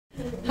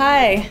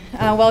Hi,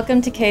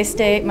 welcome to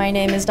K-State. My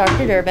name is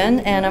Dr. Durbin,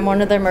 and I'm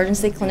one of the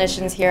emergency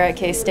clinicians here at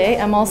K-State.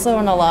 I'm also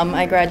an alum.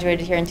 I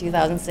graduated here in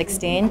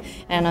 2016,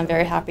 and I'm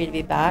very happy to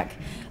be back.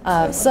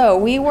 So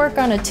we work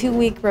on a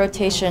 2-week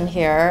rotation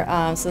here.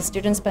 So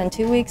students spend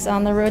 2 weeks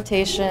on the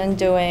rotation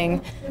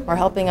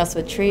helping us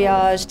with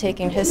triage,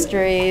 taking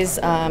histories,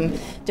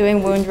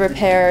 doing wound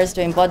repairs,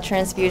 doing blood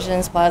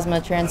transfusions,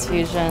 plasma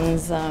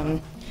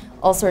transfusions,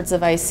 all sorts of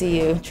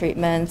ICU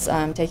treatments,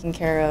 taking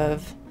care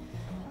of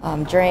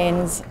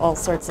drains, all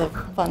sorts of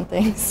fun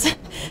things.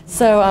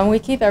 So we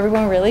keep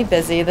everyone really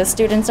busy. The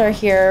students are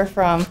here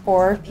from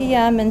 4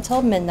 p.m.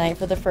 until midnight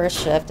for the first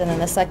shift, and then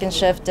the second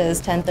shift is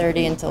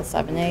 10:30 until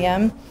 7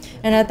 a.m.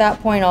 And at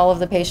that point, all of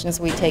the patients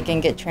we take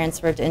in get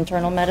transferred to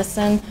internal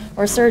medicine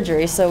or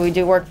surgery, so we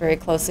do work very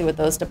closely with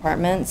those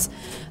departments.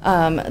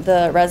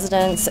 The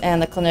residents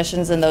and the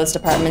clinicians in those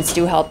departments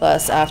do help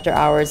us after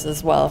hours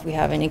as well if we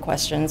have any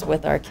questions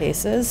with our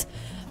cases.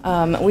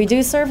 We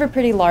do serve a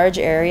pretty large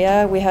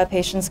area. We have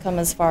patients come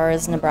as far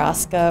as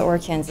Nebraska or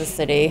Kansas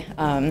City,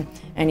 and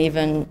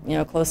even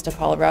close to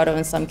Colorado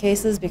in some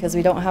cases, because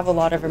we don't have a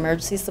lot of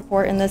emergency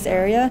support in this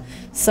area.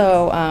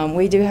 So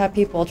we do have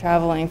people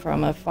traveling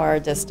from a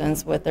far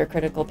distance with their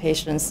critical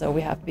patients, so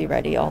we have to be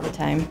ready all the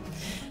time.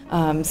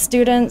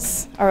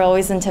 Students are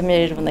always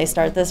intimidated when they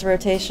start this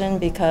rotation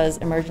because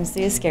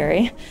emergency is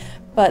scary.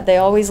 But they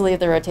always leave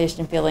the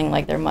rotation feeling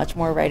like they're much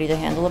more ready to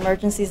handle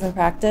emergencies in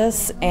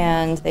practice,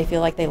 and they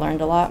feel like they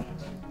learned a lot.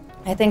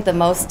 I think the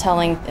most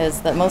telling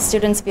is that most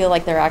students feel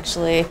like they're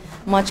actually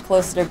much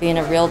closer to being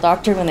a real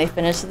doctor when they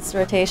finish this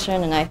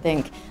rotation, and I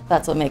think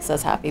that's what makes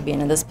us happy being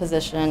in this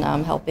position,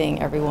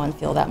 helping everyone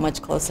feel that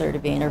much closer to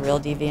being a real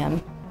DVM.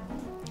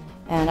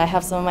 And I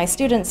have some of my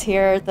students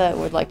here that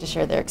would like to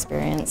share their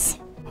experience.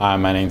 Hi,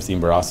 my name is Dean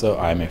Barrasso.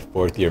 I'm a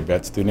 4th-year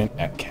vet student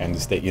at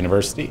Kansas State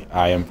University.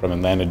 I am from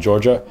Atlanta,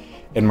 Georgia.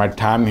 In my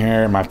time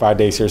here, my 5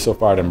 days here so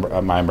far,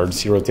 my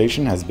emergency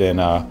rotation has been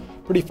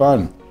pretty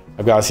fun.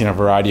 I've got to see a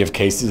variety of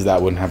cases that I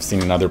wouldn't have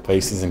seen in other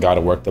places and got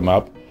to work them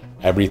up.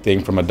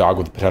 Everything from a dog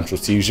with a potential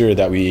seizure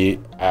that we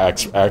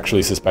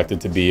actually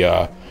suspected to be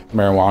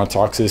marijuana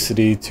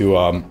toxicity to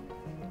an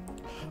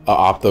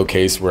optho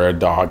case where a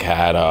dog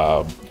had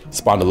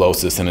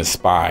spondylosis in his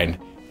spine,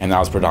 and that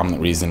was the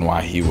predominant reason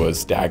why he was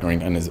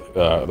staggering, and that's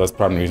the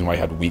predominant reason why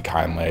he had weak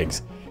hind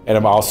legs. And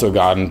I've also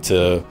gotten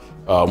to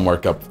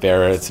work up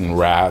ferrets and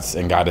rats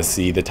and got to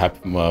see the type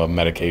of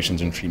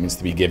medications and treatments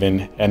to be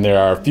given. And there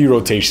are a few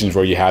rotations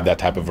where you have that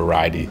type of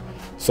variety.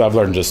 So I've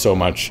learned just so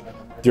much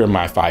during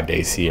my 5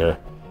 days here.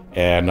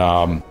 And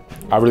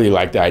I really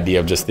like the idea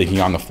of just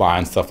thinking on the fly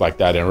and stuff like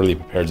that, and it really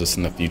prepares us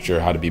in the future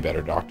how to be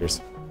better doctors.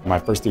 My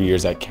first 3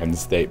 years at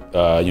Kansas State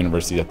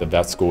University at the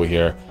vet school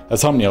here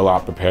has helped me a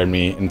lot, prepared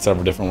me in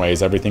several different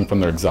ways. Everything from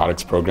their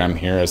exotics program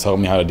here has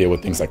helped me how to deal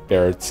with things like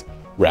ferrets,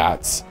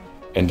 rats,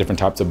 and different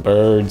types of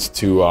birds,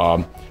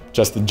 to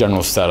just the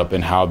general setup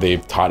and how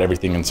they've taught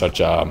everything in such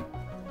a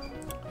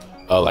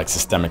like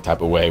systemic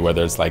type of way,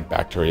 whether it's like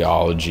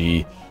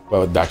bacteriology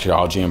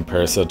and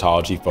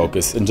parasitology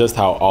focus, and just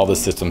how all the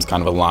systems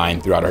kind of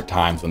align throughout our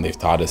times when they've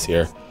taught us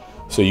here.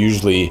 So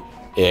usually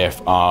if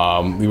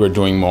we were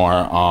doing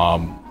more,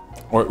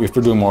 or if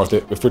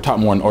we're taught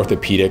more in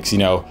orthopedics,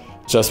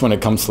 just when it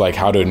comes to like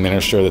how to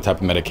administer the type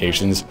of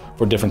medications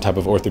for different type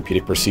of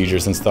orthopedic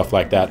procedures and stuff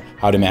like that,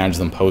 how to manage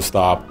them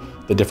post-op,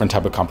 the different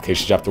type of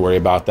complications you have to worry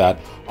about, that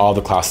all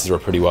the classes were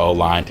pretty well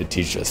aligned to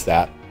teach us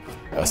that.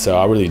 So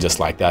I really just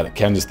like that. At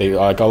Kansas State,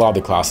 like a lot of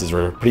the classes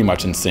were pretty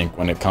much in sync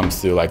when it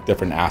comes to like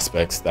different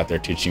aspects that they're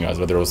teaching us,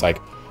 whether it was like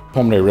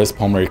pulmonary risk,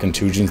 pulmonary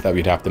contusions that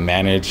we'd have to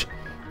manage,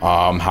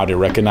 how to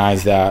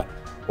recognize that,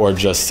 or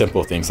just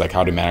simple things like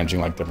how to managing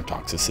like different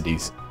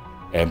toxicities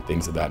and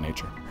things of that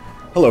nature.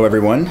 Hello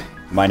everyone,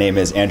 my name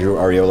is Andrew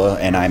Ariola,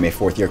 and I'm a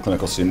 4th-year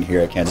clinical student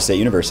here at Kansas State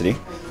University.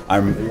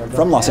 I'm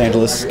from Los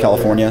Angeles,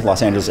 California,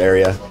 Los Angeles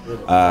area,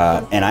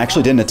 and I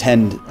actually didn't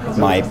attend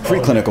my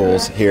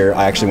pre-clinicals here.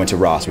 I actually went to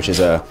Ross, which is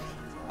a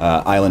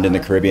island in the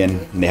Caribbean,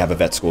 and they have a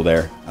vet school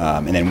there.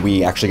 And then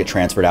we actually get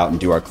transferred out and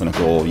do our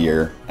clinical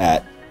year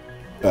at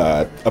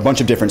a bunch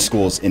of different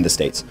schools in the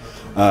States.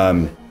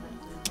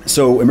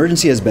 So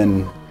emergency has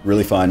been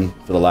really fun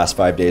for the last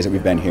 5 days that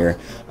we've been here.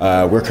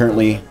 We're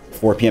currently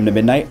 4 p.m. to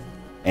midnight,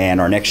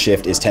 and our next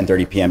shift is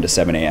 10:30 p.m. to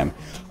 7 a.m.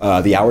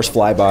 The hours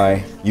fly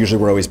by.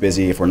 Usually we're always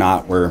busy. If we're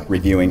not, we're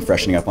reviewing,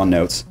 freshening up on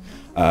notes,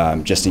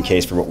 just in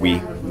case for what we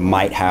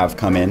might have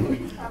come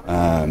in.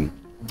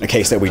 A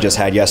case that we just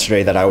had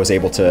yesterday that I was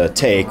able to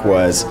take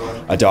was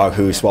a dog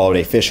who swallowed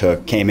a fish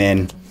hook, came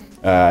in,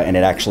 and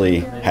it actually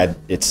had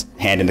its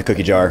hand in the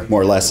cookie jar,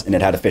 more or less, and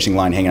it had a fishing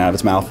line hanging out of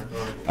its mouth.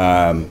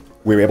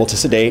 We were able to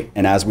sedate,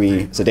 and as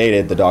we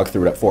sedated, the dog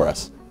threw it up for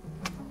us.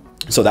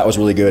 So that was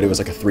really good. It was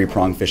like a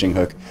 3-prong fishing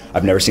hook.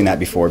 I've never seen that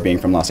before, being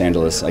from Los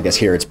Angeles. I guess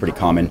here it's pretty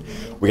common.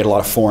 We get a lot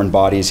of foreign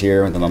bodies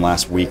here, and then the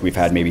last week we've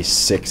had maybe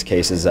 6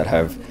 cases that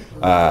have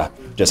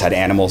just had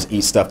animals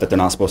eat stuff that they're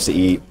not supposed to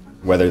eat,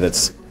 whether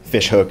that's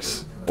fish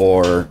hooks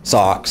or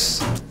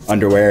socks,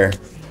 underwear,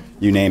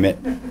 you name it.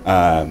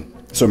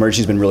 So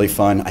emergency's been really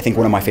fun. I think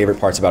one of my favorite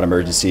parts about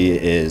emergency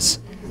is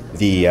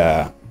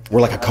the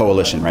we're like a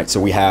coalition, right? So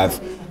we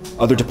have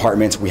other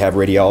departments, we have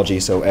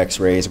radiology, so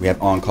x-rays, we have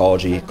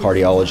oncology,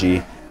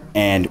 cardiology,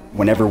 and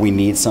whenever we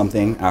need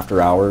something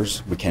after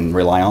hours, we can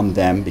rely on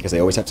them because they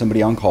always have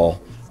somebody on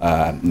call,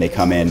 and they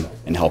come in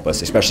and help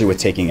us, especially with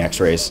taking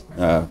x-rays,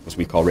 as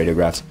we call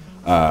radiographs.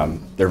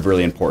 They're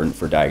really important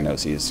for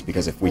diagnoses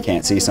because if we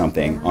can't see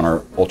something on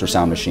our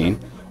ultrasound machine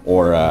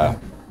or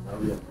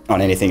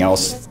on anything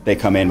else, they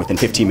come in within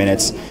 15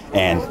 minutes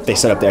and they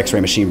set up the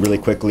x-ray machine really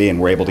quickly and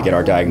we're able to get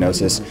our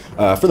diagnosis.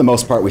 For the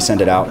most part, we send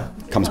it out,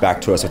 it comes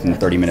back to us within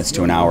 30 minutes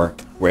to an hour.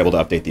 We're able to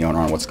update the owner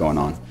on what's going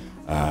on.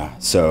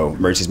 So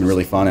emergency's been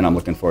really fun and I'm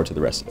looking forward to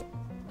the rest of it.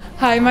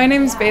 Hi, my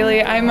name is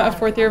Bailey. I'm a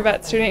fourth-year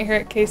vet student here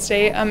at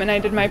K-State, and I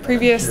did my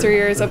previous 3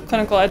 years of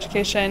clinical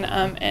education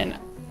and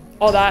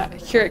all that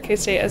here at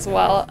K-State as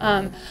well.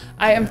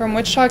 I am from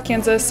Wichita,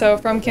 Kansas, so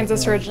from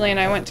Kansas originally, and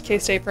I went to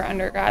K-State for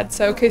undergrad.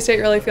 So K-State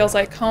really feels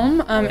like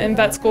home, and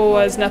vet school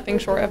was nothing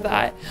short of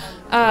that.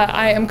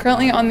 I am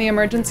currently on the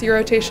emergency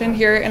rotation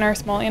here in our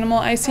small animal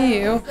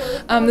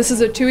ICU. This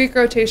is a 2-week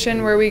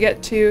rotation where we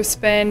get to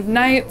spend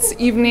nights,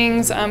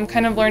 evenings,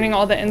 kind of learning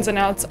all the ins and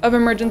outs of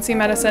emergency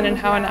medicine and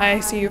how an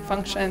ICU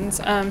functions.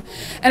 And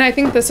I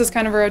think this is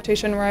kind of a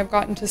rotation where I've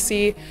gotten to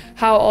see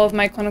how all of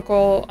my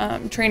clinical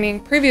training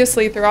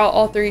previously throughout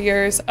all 3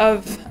 years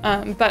of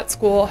vet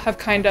school have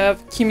kind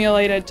of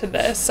accumulated to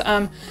this.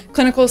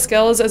 Clinical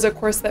skills is a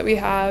course that we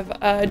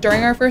have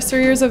during our first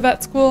 3 years of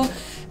vet school.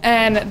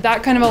 And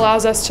that kind of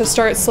allows us to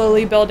start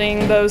slowly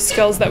building those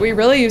skills that we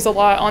really use a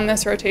lot on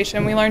this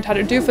rotation. We learned how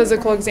to do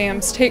physical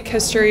exams, take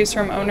histories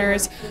from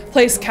owners,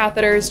 place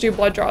catheters, do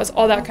blood draws,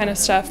 all that kind of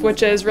stuff,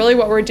 which is really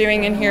what we're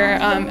doing in here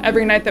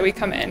every night that we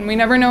come in. We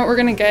never know what we're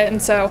going to get,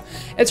 and so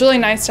it's really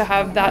nice to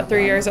have that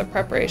 3 years of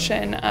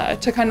preparation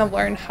to kind of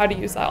learn how to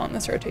use that on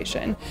this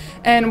rotation.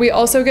 And we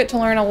also get to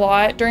learn a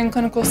lot during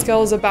clinical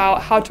skills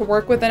about how to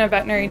work within a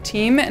veterinary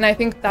team, and I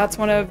think that's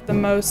one of the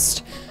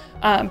most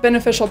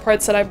beneficial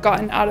parts that I've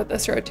gotten out of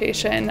this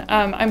rotation.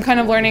 I'm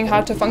kind of learning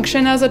how to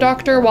function as a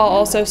doctor while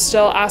also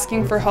still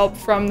asking for help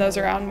from those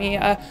around me.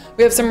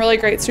 We have some really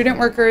great student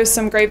workers,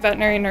 some great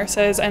veterinary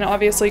nurses, and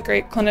obviously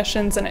great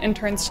clinicians and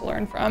interns to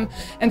learn from.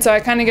 And so I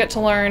kind of get to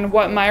learn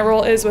what my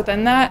role is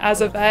within that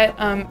as a vet,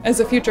 as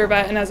a future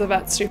vet, and as a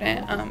vet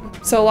student.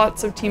 So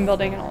lots of team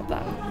building and all of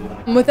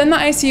that. Within the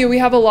ICU, we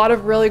have a lot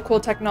of really cool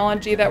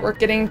technology that we're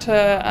getting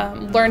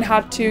to learn how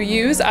to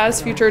use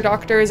as future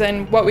doctors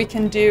and what we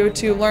can do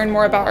to learn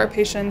more about our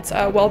patients'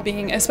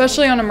 well-being,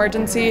 especially on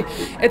emergency.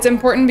 It's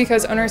important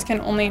because owners can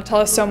only tell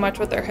us so much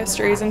with their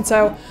histories, and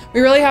so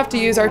we really have to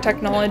use our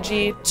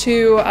technology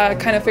to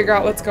kind of figure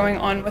out what's going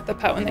on with the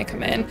pet when they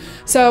come in.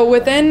 So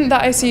within the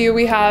ICU,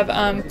 we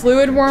have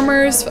fluid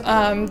warmers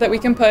that we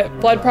can put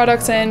blood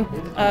products in,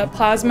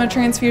 plasma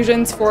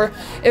transfusions for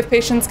if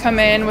patients come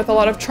in with a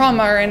lot of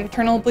trauma or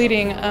internal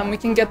bleeding, we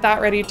can get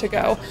that ready to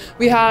go.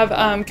 We have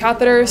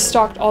catheters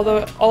stocked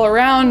all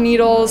around,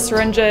 needles,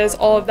 syringes,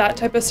 all of that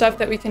type of stuff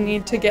that we can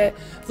need to get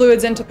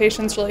fluids into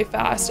patients really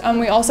fast.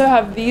 We also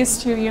have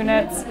these 2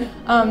 units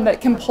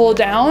that can pull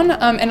down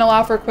and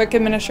allow for quick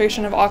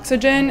administration of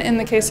oxygen in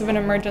the case of an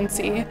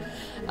emergency.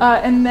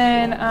 And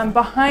then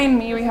behind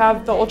me we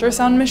have the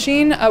ultrasound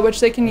machine, which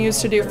they can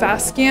use to do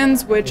fast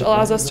scans, which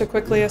allows us to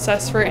quickly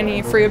assess for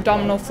any free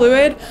abdominal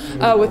fluid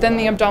within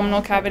the abdominal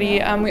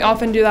cavity. We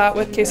often do that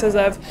with cases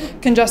of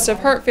congestive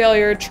heart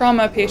failure,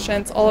 trauma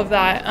patients, all of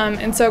that.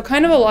 And so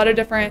kind of a lot of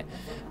different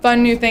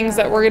fun new things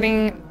that we're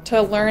getting to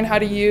learn how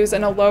to use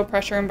in a low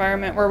pressure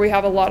environment where we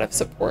have a lot of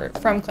support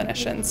from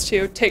clicians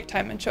to take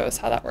time and show us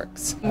how that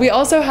works. We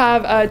also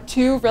have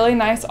 2 really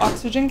nice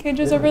oxygen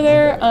cages over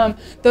there.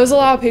 Those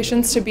allow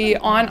patients to be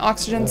on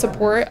oxygen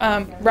support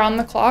round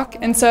the clock.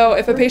 And so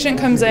if a patient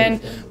comes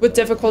in with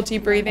difficulty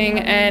breathing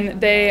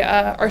and they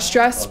are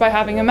stressed by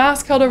having a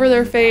mask held over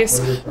their face,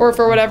 or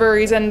for whatever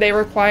reason they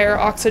require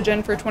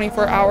oxygen for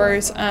 24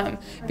 hours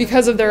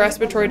because of their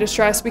respiratory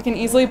distress, we can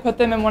easily put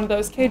them in one of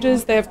those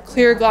cages. They have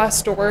clear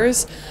glass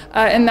doors,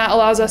 and that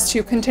allows us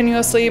to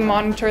continuously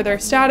monitor their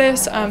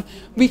status.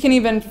 We can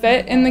even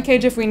fit in the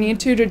cage if we need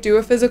to do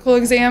a physical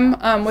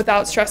exam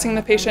without stressing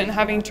the patient and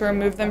having to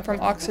remove them from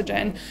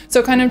oxygen.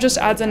 So it kind of just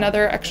adds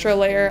another extra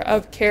layer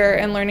of care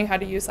and learning how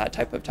to use that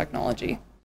type of technology.